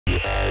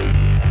My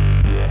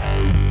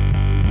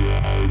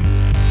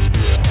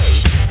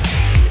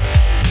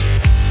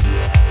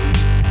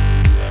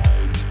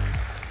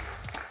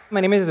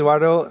name is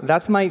Eduardo.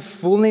 That's my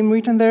full name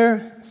written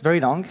there. It's very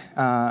long.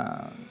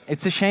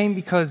 It's a shame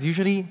because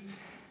usually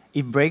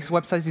it breaks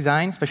website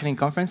design, especially in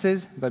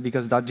conferences. But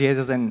because dotJS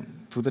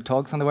doesn't put the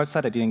talks on the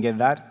website, I didn't get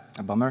that.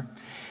 A bummer.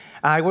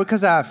 I work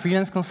as a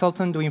freelance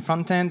consultant doing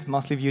front-end,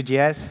 mostly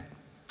Vue.js.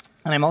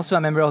 And I'm also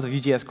a member of the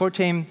Vue.js core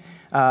team.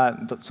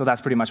 So that's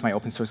pretty much my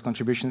open source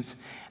contributions.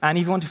 And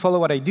if you want to follow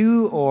what I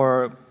do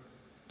or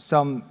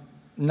some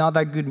not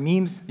that good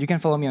memes, you can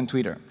follow me on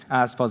Twitter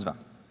as Posva.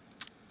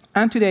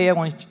 And today I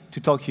want to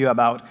talk to you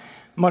about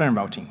modern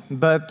routing.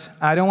 But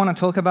I don't want to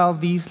talk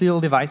about these little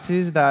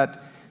devices that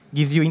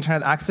gives you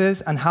internet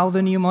access and how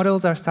the new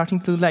models are starting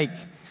to look like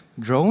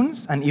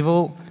drones and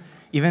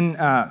even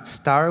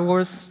Star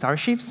Wars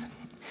starships.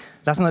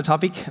 That's not the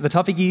topic. The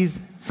topic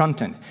is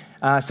front-end.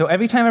 So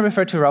every time I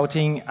refer to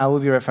routing, I will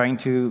be referring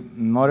to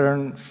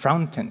modern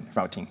front-end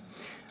routing,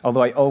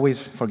 although I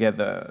always forget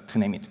to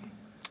name it.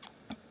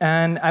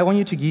 And I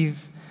want to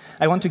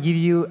give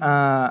you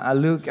a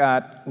look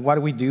at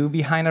what we do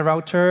behind a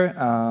router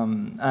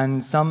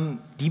and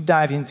some deep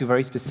dive into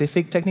very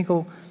specific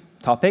technical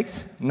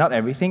topics. Not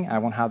everything. I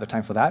won't have the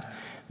time for that.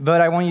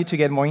 But I want you to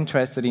get more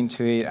interested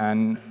into it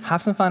and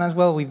have some fun as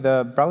well with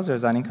the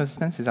browsers and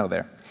inconsistencies out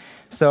there.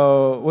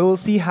 So we will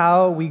see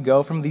how we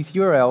go from this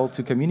URL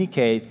to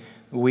communicate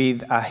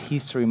with a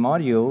history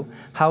module,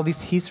 how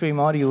this history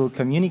module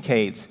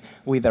communicates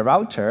with the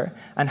router,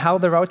 and how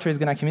the router is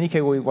going to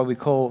communicate with what we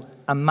call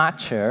a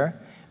matcher,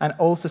 and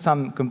also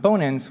some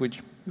components,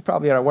 which you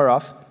probably are aware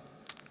of,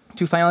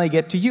 to finally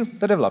get to you,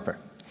 the developer.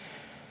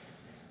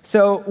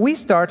 So we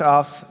start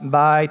off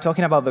by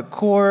talking about the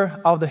core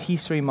of the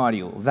history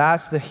module.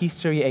 That's the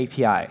history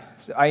API.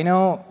 So I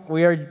know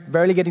we are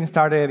barely getting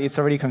started. It's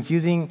already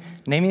confusing.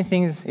 Naming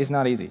things is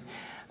not easy.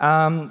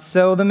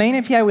 So the main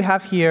API we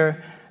have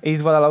here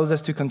is what allows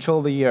us to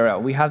control the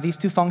URL. We have these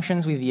two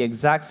functions with the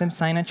exact same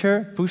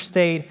signature, push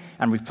state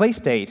and replace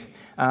state.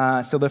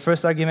 So the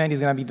first argument is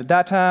going to be the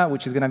data,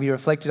 which is going to be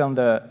reflected on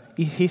the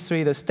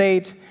history of the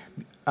state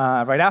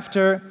right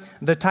after.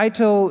 The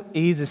title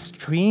is a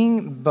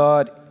string,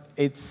 but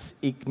it's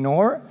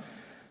ignore.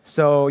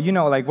 So, you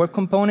know, like web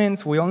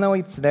components, we all know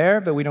it's there,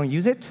 but we don't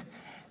use it.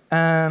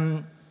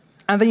 And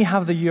then you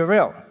have the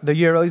URL. The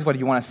URL is what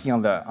you want to see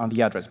on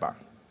the address bar.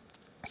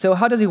 So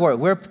how does it work?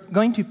 We're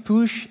going to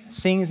push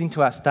things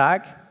into a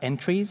stack,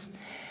 entries,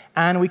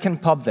 and we can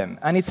pop them.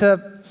 And it's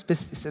a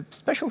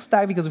special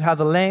stack because we have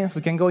the length.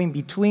 We can go in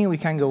between. We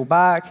can go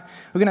back.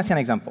 We're going to see an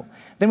example.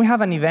 Then we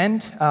have an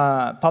event,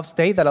 pop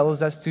state, that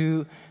allows us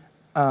to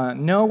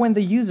know when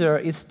the user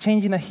is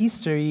changing the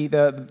history,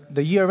 the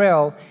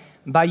URL,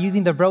 by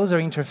using the browser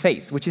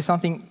interface, which is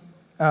something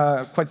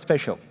quite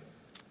special.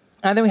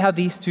 And then we have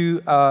these two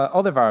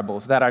other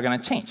variables that are going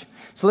to change.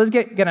 So let's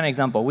get an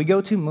example. We go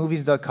to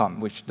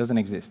movies.com, which doesn't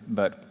exist,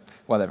 but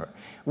whatever.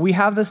 We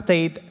have the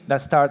state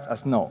that starts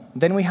as null.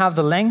 Then we have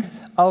the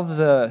length of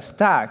the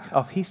stack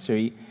of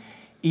history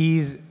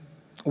is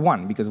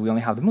 1, because we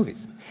only have the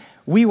movies.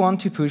 We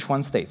want to push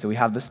one state. So we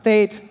have the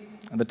state.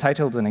 The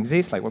title doesn't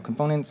exist, like web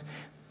components,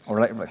 or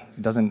like,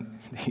 it doesn't,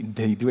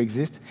 they do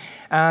exist.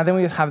 Then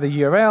we have the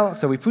URL.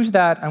 So we push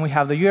that, and we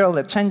have the URL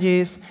that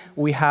changes.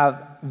 We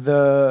have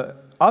the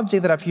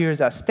object that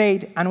appears as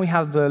state, and we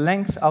have the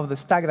length of the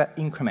stack that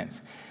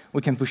increments.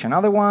 We can push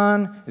another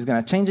one. It's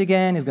going to change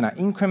again. It's going to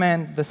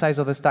increment the size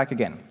of the stack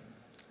again.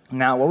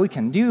 Now, what we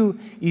can do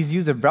is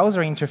use the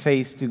browser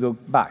interface to go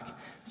back.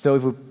 So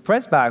if we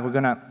press back, we're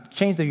going to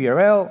change the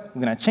URL.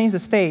 We're going to change the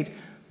state.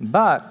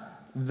 But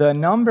the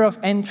number of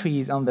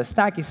entries on the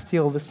stack is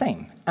still the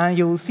same. And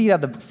you will see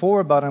that the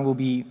forward button will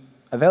be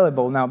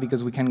available now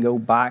because we can go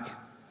back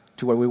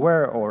to where we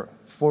were or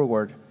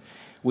forward,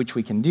 which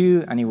we can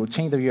do. And it will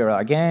change the URL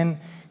again,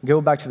 go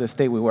back to the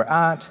state we were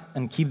at,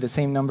 and keep the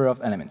same number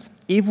of elements.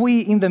 If we,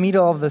 in the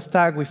middle of the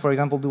stack, we, for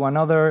example, do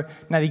another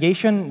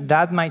navigation,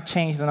 that might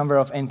change the number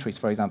of entries,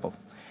 for example.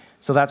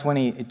 So that's when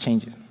it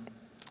changes.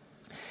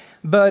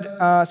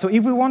 But so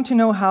if we want to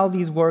know how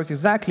these work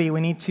exactly,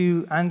 we need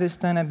to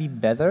understand a bit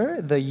better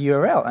the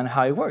URL and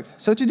how it works.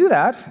 So to do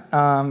that,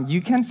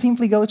 you can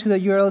simply go to the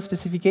URL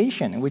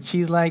specification, which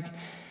is like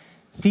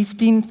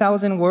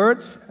 15,000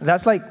 words.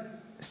 That's like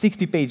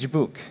 60-page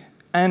book.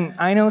 And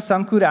I know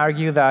some could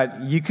argue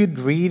that you could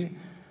read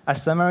a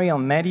summary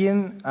on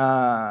Medium,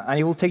 and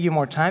it will take you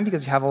more time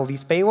because you have all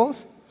these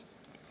paywalls.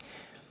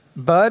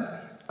 But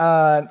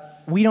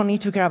we don't need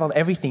to care about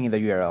everything in the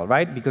URL,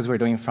 right? Because we're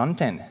doing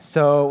front-end.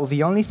 So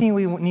the only thing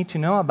we need to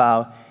know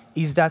about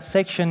is that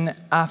section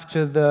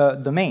after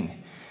the domain.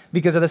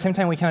 Because at the same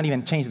time, we cannot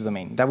even change the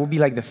domain. That would be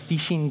like the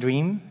phishing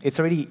dream. It's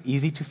already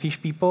easy to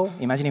phish people.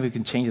 Imagine if we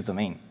could change the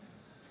domain.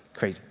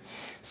 Crazy.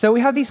 So we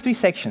have these 3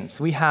 sections.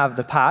 We have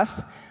the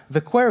path,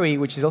 the query,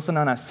 which is also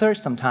known as search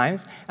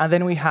sometimes, and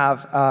then we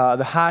have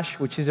the hash,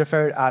 which is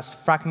referred as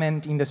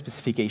fragment in the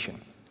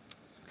specification.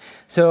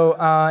 So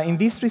in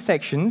these 3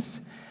 sections,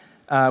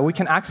 we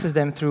can access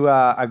them through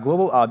a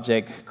global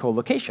object called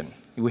location.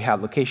 We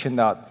have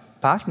location.py,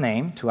 path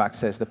name to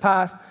access the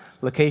path,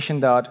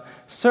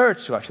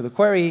 location.search to access the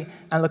query,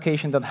 and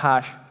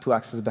location.hash to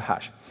access the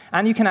hash.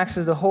 And you can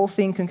access the whole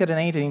thing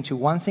concatenated into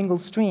one single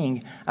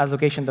string as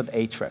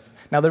location.href.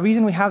 Now, the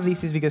reason we have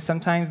this is because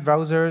sometimes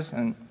browsers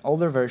and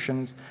older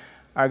versions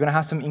are going to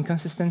have some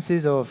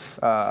inconsistencies of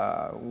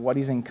what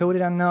is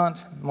encoded and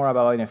not, more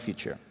about it in the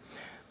future.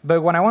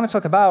 But what I want to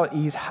talk about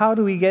is how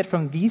do we get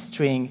from this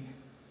string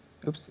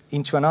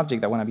into an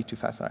object. I want to be too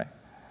fast, sorry.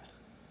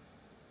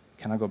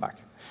 Can I go back?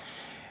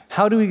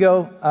 How do we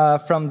go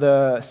from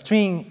the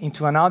string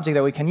into an object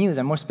that we can use,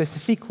 and more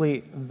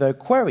specifically, the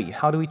query?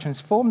 How do we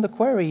transform the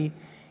query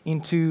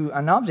into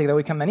an object that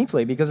we can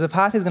manipulate? Because the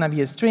path is going to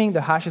be a string,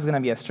 the hash is going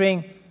to be a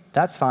string.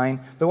 That's fine.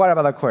 But what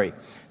about the query?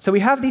 So we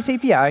have this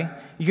API,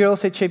 URL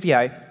search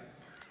API.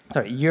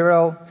 Sorry,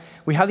 URL.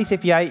 We have this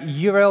API,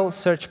 URL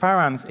search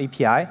params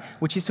API,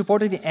 which is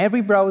supported in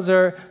every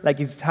browser.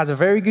 Like it has a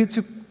very good.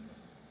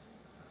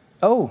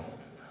 Oh,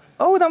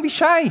 don't be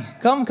shy.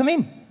 Come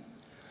in.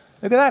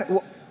 Look at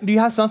that. Do you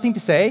have something to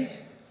say?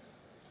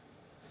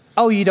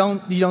 Oh, you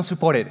don't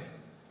support it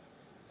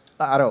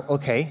at all.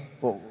 OK.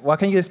 Well, what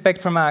can you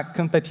expect from a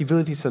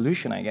compatibility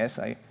solution, I guess?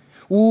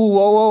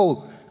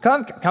 Whoa.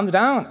 Calm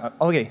down.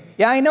 OK.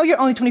 Yeah, I know you're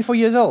only 24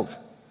 years old.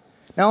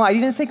 No, I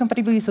didn't say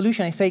compatibility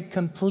solution. I say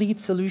complete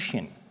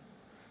solution.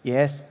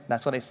 Yes,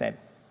 that's what I said.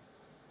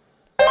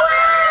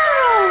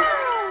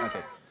 OK.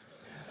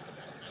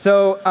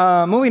 So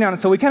moving on.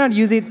 So we cannot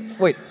use it.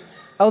 Wait.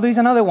 Oh, there is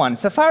another one.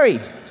 Safari.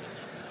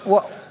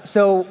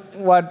 So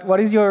what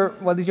is your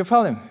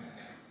problem?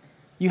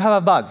 You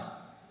have a bug.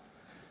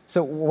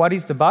 So what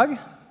is the bug?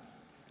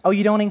 Oh,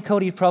 you don't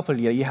encode it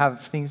properly. You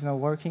have things not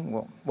working.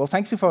 Well,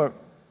 thanks you for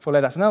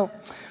letting us know.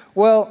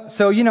 Well,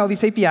 so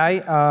this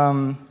API,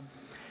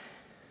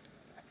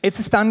 it's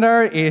a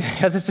standard. It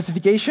has a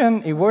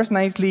specification. It works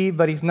nicely,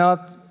 but it's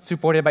not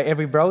supported by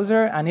every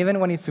browser. And even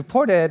when it's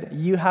supported,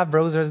 you have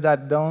browsers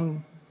that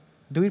don't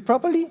do it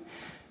properly.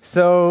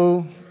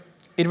 So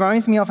it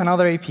reminds me of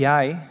another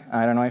API.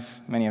 I don't know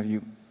if many of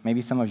you,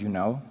 maybe some of you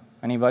know.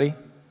 Anybody?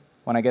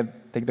 Want to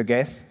take the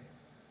guess?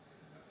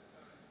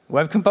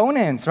 Web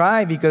components,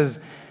 right? Because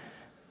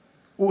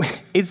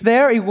it's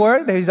there, it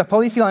works, there is a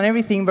polyfill and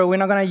everything, but we're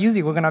not going to use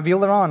it. We're going to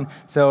build our own.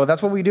 So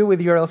that's what we do with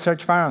URL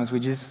search params.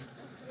 We just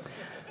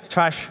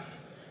trash.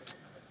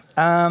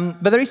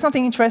 But there is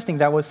something interesting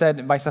that was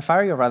said by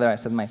Safari, or rather I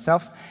said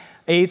myself.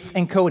 It's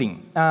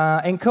encoding.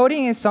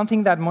 Encoding is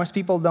something that most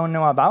people don't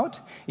know about,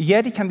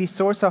 yet it can be a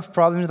source of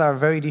problems that are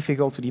very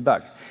difficult to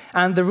debug.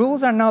 And the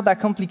rules are not that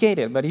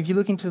complicated, but if you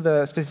look into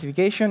the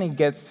specification, it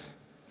gets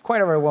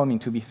quite overwhelming,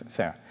 to be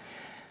fair.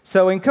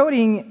 So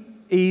encoding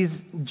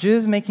is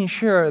just making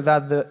sure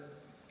that the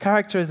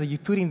characters that you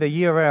put in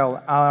the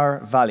URL are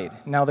valid.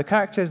 Now, the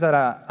characters that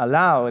are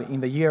allowed in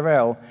the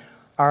URL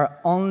are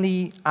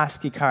only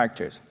ASCII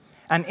characters.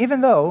 And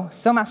even though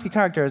some ASCII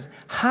characters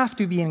have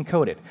to be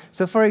encoded.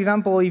 So for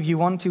example, if you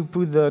want to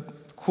put the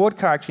quote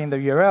character in the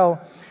URL,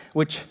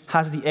 which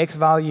has the X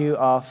value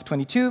of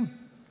 22,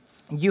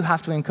 you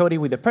have to encode it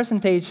with a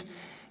percentage.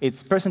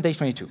 It's percentage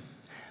 22.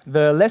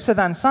 The lesser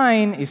than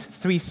sign is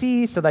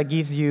 3C, so that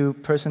gives you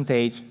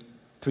percentage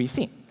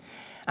 3C.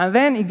 And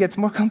then it gets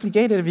more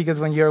complicated because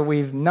when you're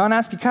with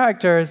non-ASCII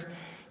characters,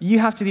 you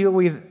have to deal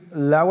with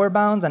lower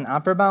bounds and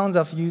upper bounds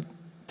of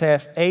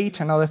UTF-8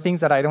 and other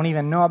things that I don't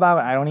even know about.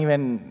 I don't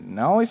even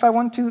know if I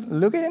want to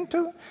look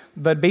into.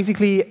 But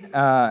basically,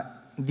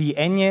 the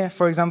enye,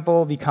 for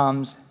example,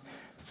 becomes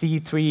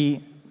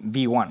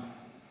C3B1.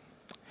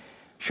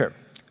 Sure.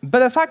 But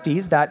the fact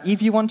is that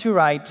if you want to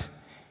write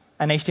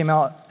an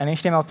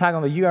HTML tag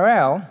on the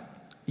URL,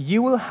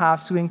 you will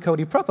have to encode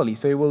it properly.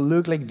 So it will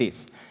look like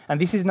this.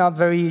 And this is not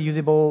very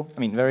usable,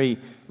 very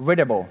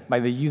readable by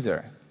the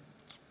user.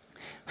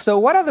 So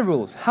what are the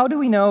rules? How do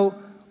we know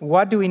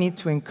what do we need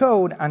to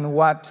encode and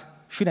what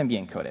shouldn't be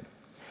encoded?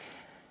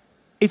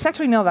 It's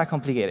actually not that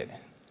complicated.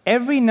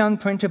 Every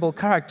non-printable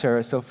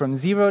character, so from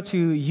 0 to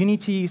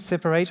unity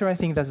separator, I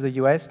think that's the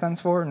US stands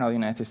for, not the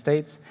United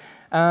States.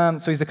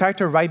 So it's the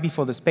character right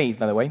before the space,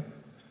 by the way.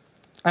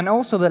 And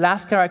also the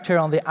last character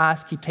on the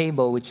ASCII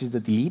table, which is the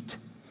delete.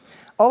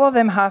 All of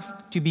them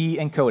have to be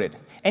encoded.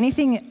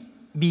 Anything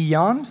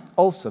beyond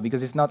also,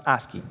 because it's not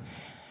ASCII.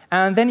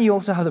 And then you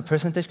also have the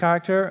percentage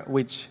character,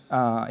 which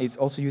is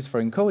also used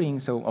for encoding.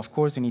 So of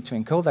course, you need to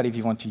encode that if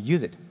you want to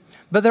use it.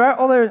 But there are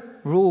other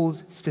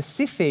rules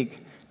specific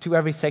to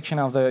every section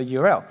of the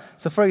URL.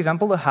 So for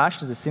example, the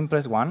hash is the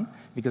simplest one,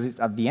 because it's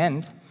at the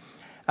end.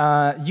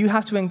 You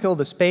have to encode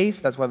the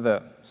space. That's what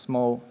the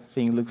small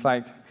thing looks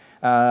like.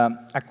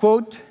 A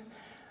quote,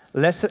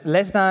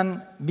 less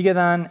than, bigger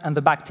than, and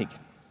the backtick.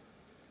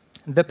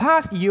 The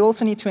path, you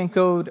also need to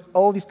encode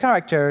all these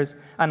characters,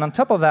 and on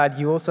top of that,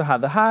 you also have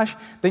the hash,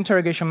 the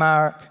interrogation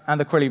mark, and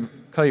the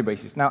curly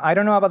braces. Now, I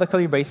don't know about the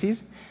curly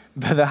braces,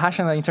 but the hash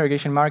and the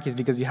interrogation mark is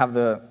because you have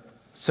the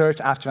search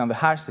after on the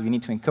hash, so you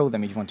need to encode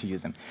them if you want to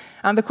use them.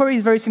 And the query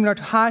is very similar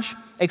to hash,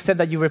 except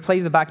that you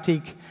replace the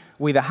backtick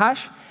with a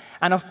hash.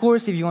 And of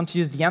course, if you want to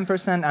use the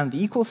ampersand and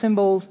the equal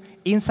symbols,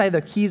 inside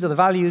the keys or the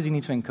values, you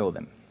need to encode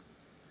them.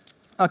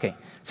 OK,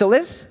 so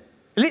let's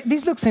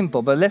This looks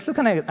simple, but let's look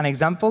at an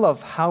example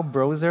of how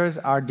browsers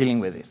are dealing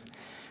with this.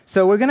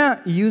 So we're going to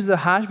use the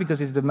hash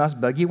because it's the most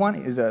buggy one,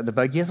 is the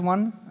buggiest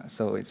one,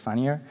 so it's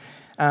funnier.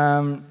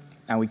 And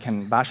we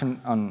can bash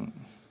on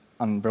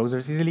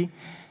browsers easily.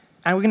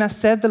 And we're going to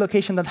set the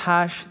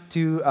location.hash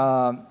to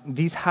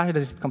this hash that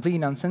is completely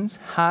nonsense,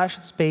 hash,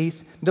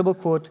 space, double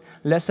quote,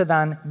 lesser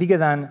than, bigger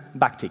than,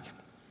 backtick.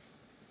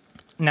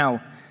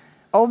 Now,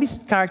 all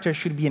these characters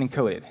should be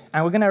encoded.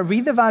 And we're going to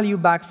read the value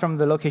back from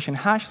the location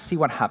hash, see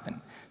what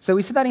happened. So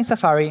we see that in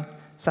Safari.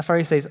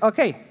 Safari says,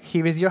 OK,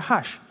 here is your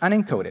hash,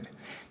 unencoded.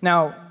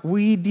 Now,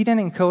 we didn't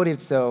encode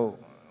it, so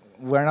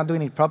we're not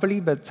doing it properly.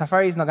 But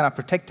Safari is not going to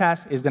protect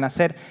us. It's going to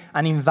set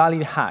an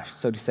invalid hash,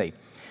 so to say.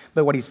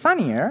 But what is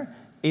funnier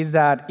is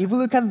that if we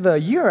look at the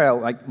URL,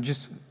 like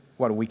just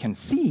what we can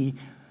see,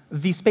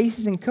 the space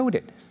is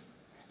encoded.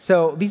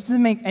 So this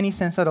doesn't make any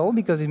sense at all,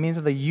 because it means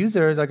that the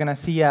users are going to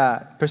see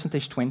a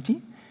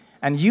 %20,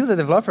 and you, the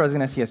developer, is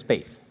going to see a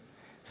space.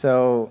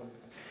 So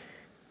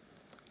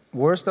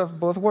worst of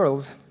both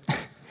worlds.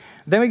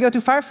 Then we go to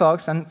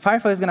Firefox, and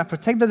Firefox is going to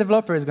protect the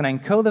developer, is going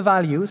to encode the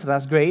value, so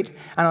that's great.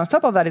 And on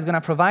top of that, it's going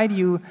to provide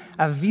you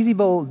a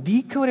visible,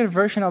 decoded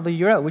version of the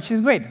URL, which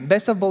is great,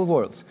 best of both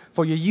worlds.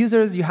 For your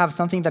users, you have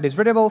something that is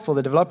readable. For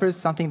the developers,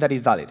 something that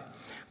is valid.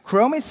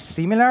 Chrome is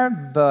similar,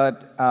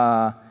 but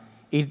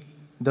it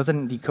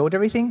doesn't decode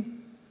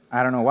everything.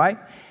 I don't know why.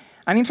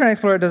 And Internet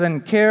Explorer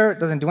doesn't care,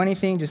 doesn't do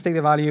anything, just take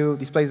the value,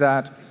 displays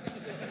that,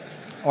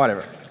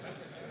 whatever.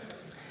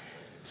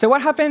 So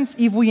what happens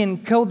if we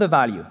encode the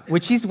value,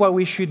 which is what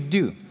we should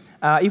do?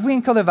 If we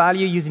encode the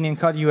value using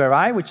encode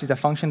URI, which is a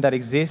function that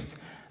exists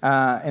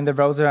in the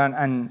browser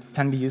and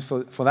can be used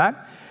for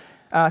that,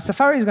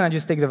 Safari is going to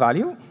just take the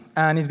value,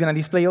 and it's going to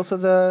display also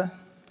the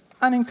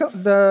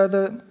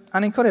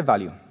unencoded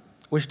value,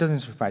 which doesn't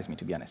surprise me,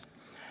 to be honest.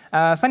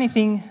 Funny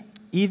thing,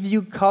 if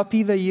you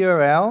copy the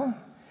URL,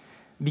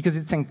 because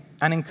it's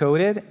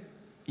unencoded,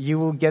 you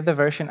will get the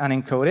version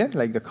unencoded,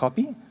 like the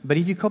copy. But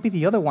if you copy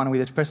the other one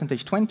with a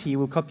 %20, you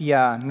will copy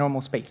a normal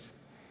space.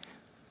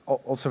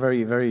 Also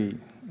very, very,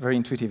 very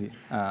intuitive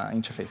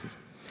interfaces.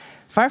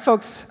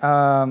 Firefox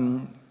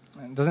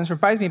doesn't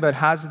surprise me, but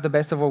has the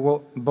best of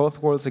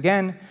both worlds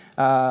again.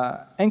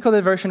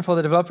 Encoded version for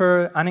the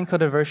developer,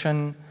 unencoded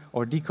version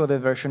or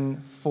decoded version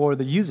for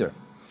the user.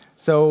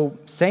 So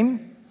same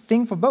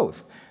thing for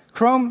both.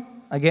 Chrome,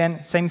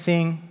 again, same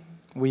thing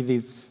with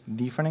its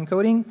different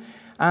encoding.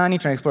 And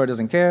Internet Explorer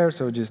doesn't care,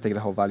 so just take the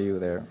whole value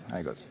there, and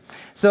it goes.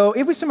 So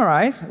if we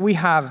summarize, we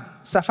have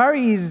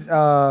Safari is,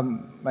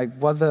 like,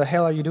 what the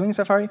hell are you doing,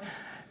 Safari?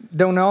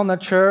 Don't know,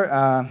 not sure.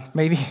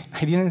 Maybe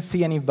I didn't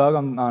see any bug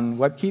on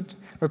WebKit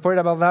reported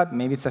about that.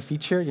 Maybe it's a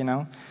feature, you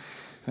know.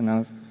 Who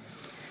knows?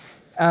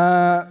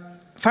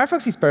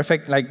 Firefox is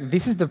perfect. Like,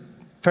 this is the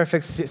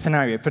perfect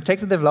scenario. It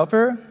protects the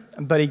developer,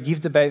 but it gives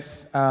the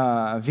best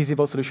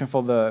visible solution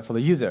for the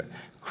user.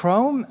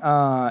 Chrome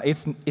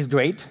is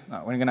great.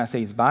 We're going to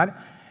say it's bad.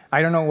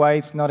 I don't know why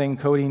it's not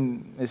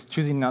encoding. It's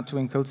choosing not to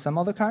encode some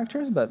other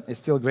characters, but it's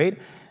still great.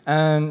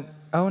 And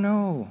oh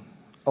no,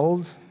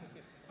 old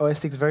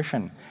OS X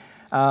version.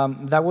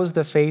 That was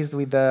the phase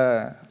with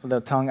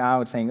the tongue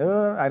out saying,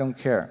 oh, I don't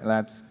care.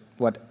 That's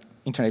what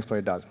Internet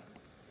Explorer does.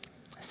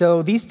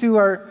 So these two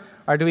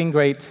are doing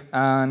great.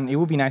 And it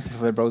would be nice if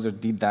the browser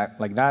did that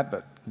like that,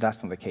 but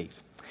that's not the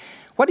case.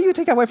 What do you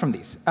take away from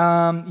this?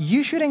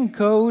 You should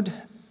encode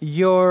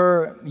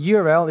your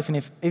URL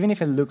even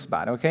if it looks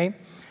bad, OK?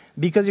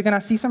 Because you're going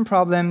to see some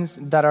problems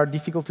that are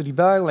difficult to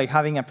debug, like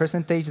having a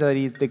percentage that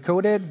is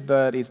decoded,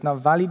 but it's not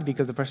valid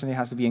because the percentage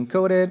has to be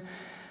encoded,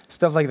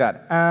 stuff like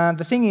that. And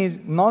the thing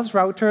is, most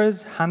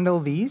routers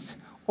handle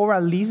these, or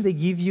at least they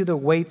give you the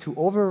way to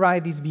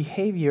override this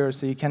behavior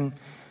so you can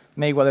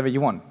make whatever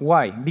you want.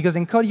 Why? Because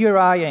encode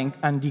URI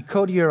and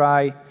decode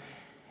URI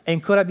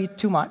encode a bit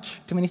too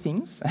many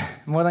things,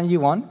 more than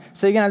you want.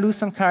 So you're going to lose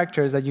some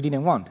characters that you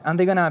didn't want. And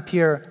they're going to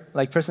appear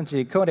like percentage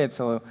decoded,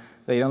 so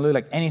they don't look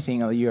like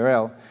anything on the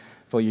URL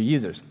for your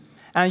users.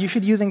 And you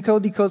should use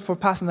encode decode for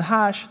path and the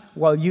hash,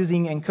 while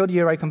using encode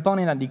URI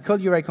component and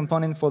decode URI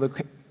component for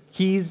the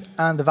keys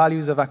and the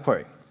values of a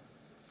query.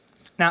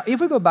 Now, if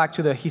we go back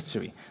to the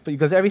history,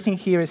 because everything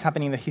here is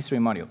happening in the history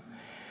module,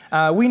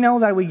 we know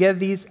that we get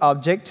this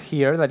object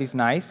here that is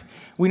nice.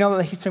 We know that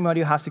the history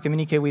module has to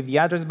communicate with the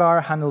address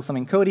bar, handle some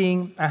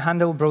encoding, and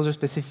handle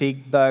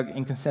browser-specific bug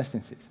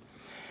inconsistencies.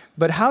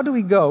 But how do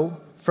we go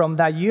from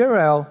that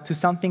URL to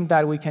something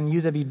that we can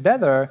use a bit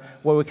better,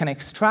 where we can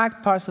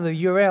extract parts of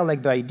the URL,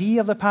 like the ID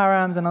of the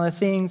params and other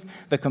things,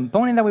 the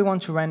component that we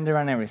want to render,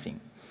 and everything?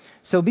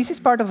 So this is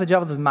part of the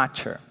job of the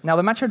matcher. Now,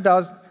 the matcher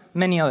does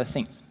many other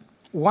things.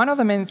 One of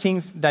the main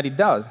things that it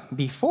does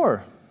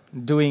before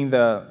doing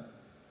the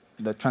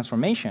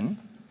transformation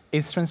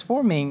is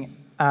transforming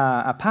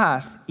a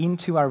path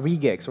into a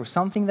regex, or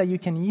something that you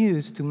can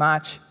use to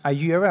match a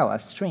URL, a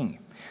string.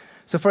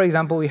 So for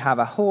example, we have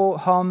a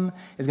home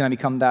is going to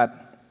become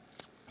that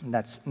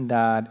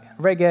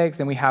regex.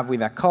 Then we have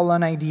with a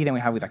colon ID. Then we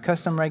have with a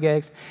custom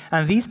regex.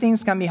 And these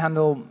things can be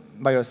handled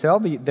by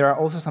yourself. But there are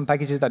also some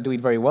packages that do it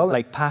very well,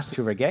 like path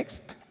to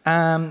regex.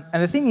 And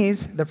the thing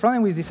is, the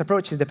problem with this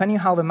approach is depending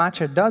on how the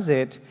matcher does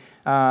it,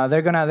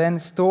 they're going to then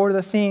store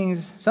the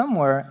things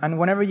somewhere, and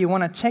whenever you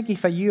want to check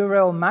if a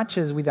URL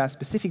matches with a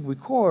specific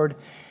record,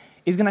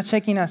 it's going to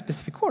check in a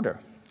specific order.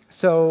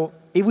 So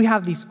if we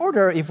have this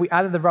order, if we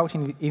added the route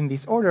in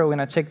this order, we're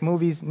going to check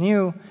movies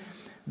new.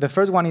 The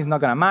first one is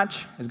not going to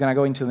match. It's going to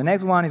go into the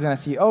next one. It's going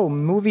to see, oh,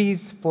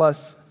 movies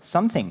plus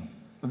something.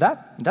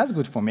 That's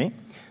good for me.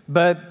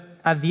 But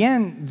at the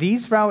end,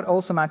 this route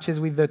also matches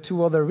with the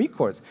two other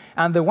records.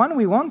 And the one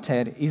we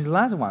wanted is the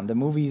last one, the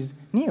movies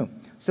new.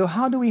 So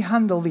how do we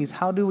handle this?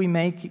 How do we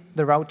make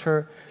the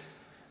router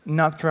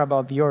not care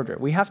about the order?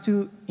 We have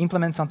to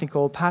implement something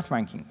called path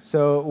ranking.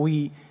 So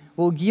we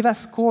will give a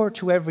score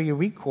to every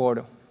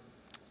record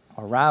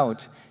or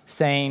route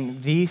saying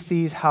this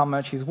is how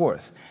much it's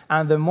worth.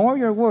 And the more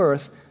you're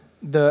worth,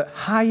 the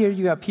higher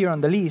you appear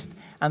on the list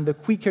and the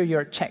quicker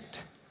you're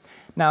checked.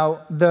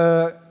 Now,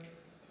 the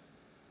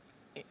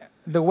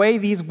way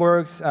this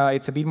works,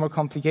 it's a bit more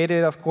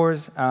complicated, of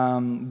course,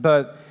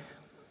 but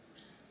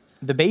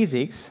the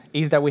basics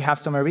is that we have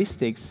some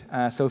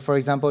heuristics. So for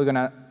example, we're going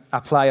to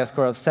apply a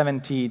score of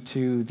 70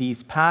 to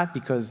this path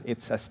because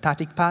it's a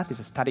static path. It's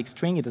a static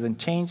string. It doesn't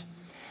change.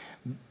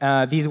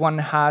 This one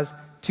has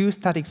two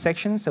static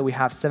sections, so we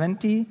have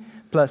 70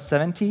 plus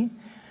 70.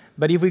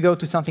 But if we go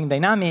to something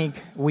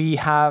dynamic, we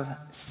have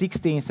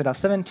 60 instead of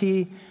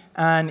 70.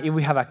 And if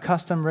we have a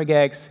custom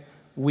regex,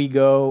 we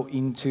go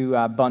into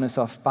a bonus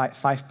of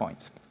 5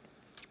 points.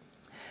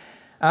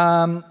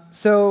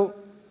 So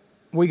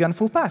we gone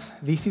full path.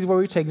 This is where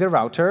we take the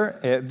router.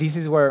 This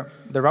is where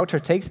the router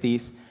takes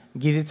this,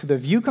 gives it to the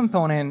Vue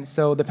component.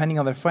 So depending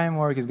on the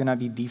framework, it's going to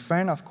be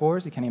different, of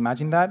course. You can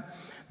imagine that.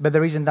 But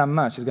there isn't that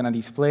much. It's going to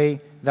display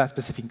that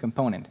specific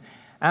component.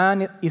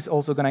 And it's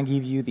also going to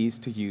give you this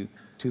to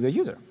the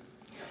user,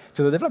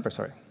 to the developer,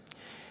 sorry.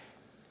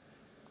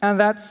 And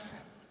that's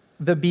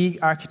the big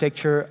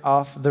architecture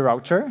of the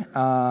router.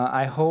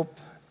 I hope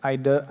I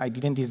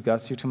didn't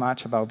discuss you too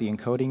much about the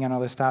encoding and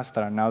other stuff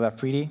that are not that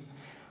pretty.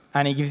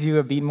 And it gives you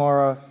a bit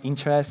more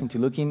interest into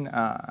looking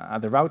at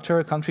the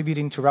router,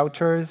 contributing to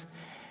routers.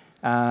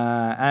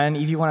 And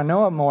if you want to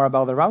know more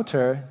about the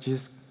router,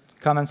 just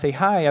come and say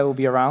hi. I will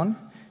be around.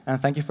 And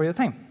thank you for your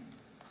time.